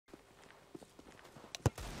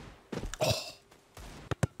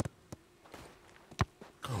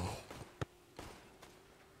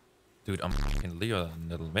Dude, I'm fucking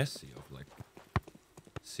Lionel Messi of like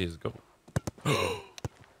CSGO. Fire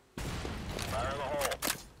in the hole.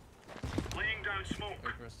 Laying down smoke.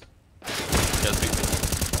 Yes,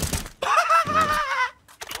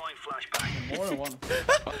 Deploying flashbang. More than one.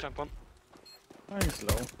 Jump on. Very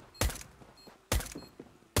slow.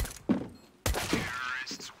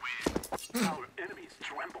 Terrorists win. Our enemies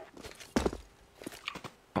tremble.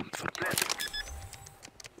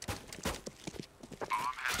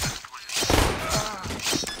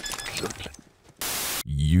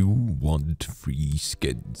 You want free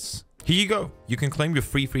skins. Here you go. You can claim your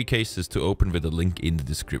free cases to open with a link in the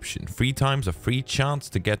description. 3 times a free chance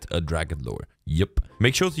to get a Dragon Lore. Yep.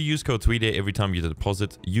 Make sure to use code Mrtweeday every time you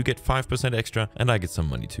deposit. You get 5% extra and I get some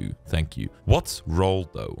money too. Thank you. What's roll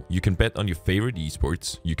though? You can bet on your favorite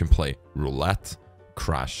esports. You can play roulette,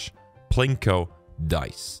 crash, plinko,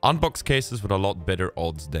 dice. Unbox cases with a lot better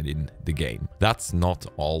odds than in the game. That's not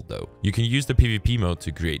all though. You can use the PvP mode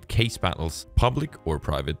to create case battles, public or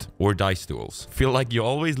private, or dice duels. Feel like you're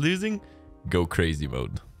always losing? Go crazy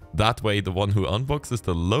mode. That way the one who unboxes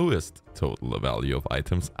the lowest total value of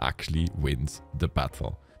items actually wins the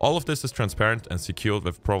battle. All of this is transparent and secured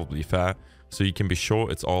with probably fair, so you can be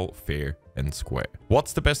sure it's all fair and square.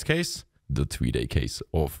 What's the best case? The Mrtweeday case,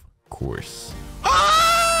 of course.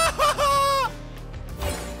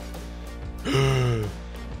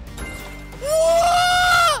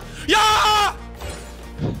 Yeah!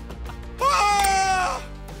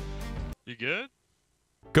 You good?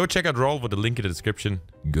 Go check out Roll with the link in the description.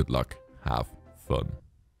 Good luck. Have fun.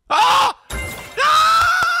 Ah!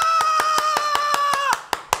 Ah!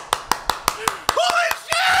 Holy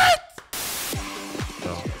shit!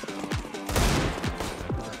 No.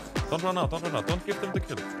 Don't run out. Don't run out. Don't give them the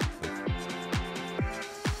kill.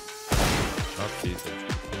 Not easy.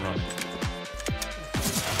 Don't run.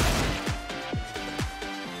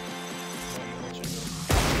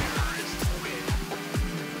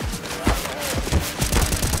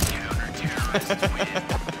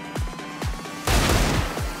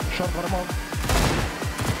 Shot for them all.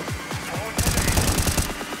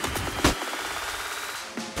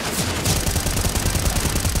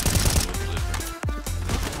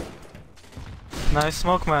 Nice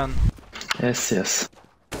smoke, man. Yes.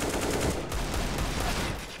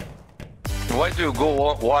 Why do you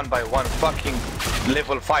go one by one? Fucking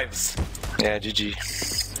level 5s. Yeah, GG.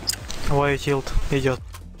 Why you killed, idiot?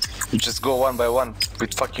 You just go one by one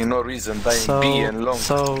with fucking no reason, dying B and long.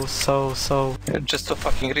 Yeah, just a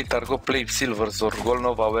fucking retard. Go play silvers or gold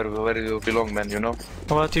nova where you belong, man, you know?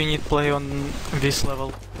 What you need to play on this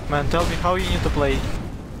level? Man, tell me how you need to play.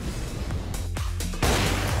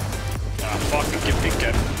 Ah, fucking get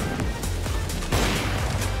picked.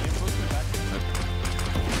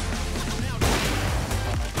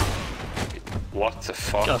 What the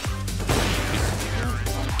fuck? Just.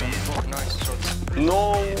 Nice shots.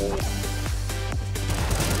 No!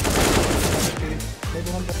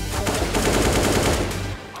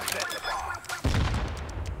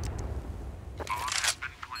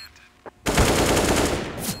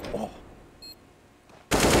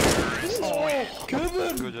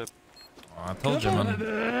 Good job. Oh, I told you, man.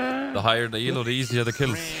 The higher the elo, the easier the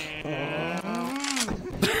kills.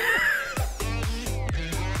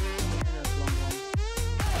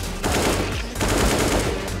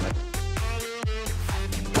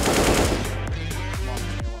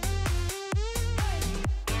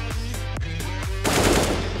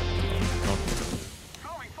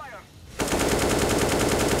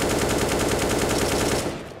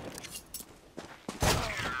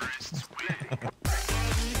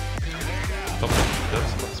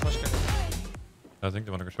 I think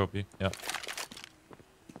they want to go show B. Yeah.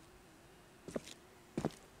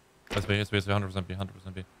 SB, 100% B,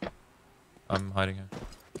 100% B. I'm hiding here.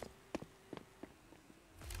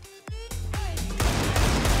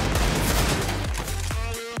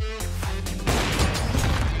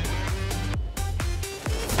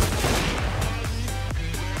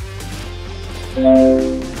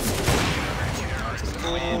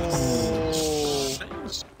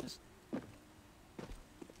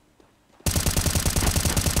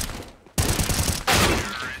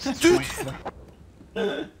 Dude!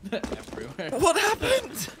 Everywhere. What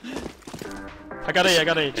happened? I got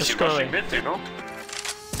A, just go away. Mid, you know?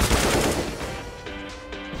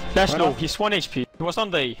 Dash low, he's 1 HP. He was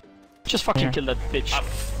on the A. Just fucking kill that bitch. Ah,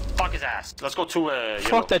 fuck his ass. Let's go to yellow.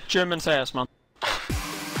 Fuck that German's ass, man.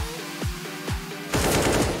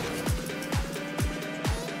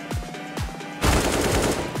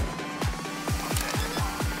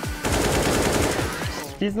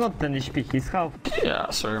 He's not 10 HP, he's half.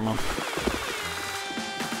 Yeah, sorry, man.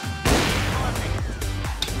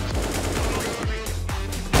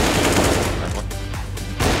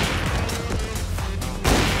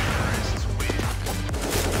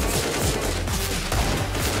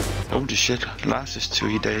 Holy shit, Lars is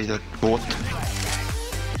Mrtweeday that bought.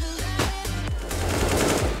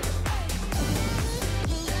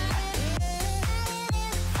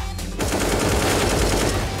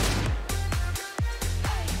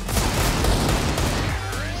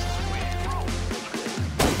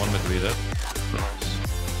 One Mrtweeday.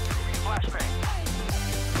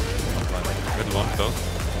 Good one, close.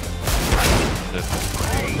 Dead.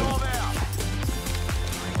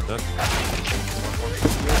 One dead.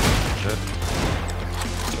 Dead.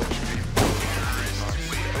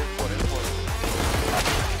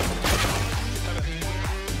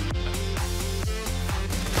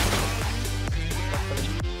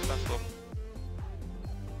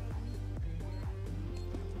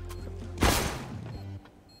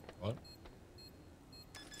 What?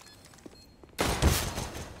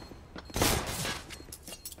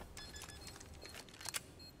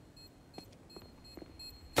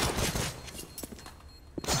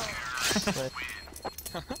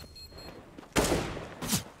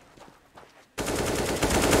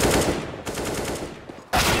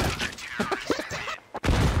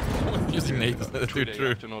 Using nades. True, You true.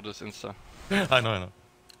 have to know this insta. I know, I know.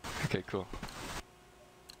 Okay, cool.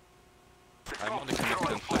 I'm only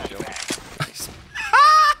connected in flash.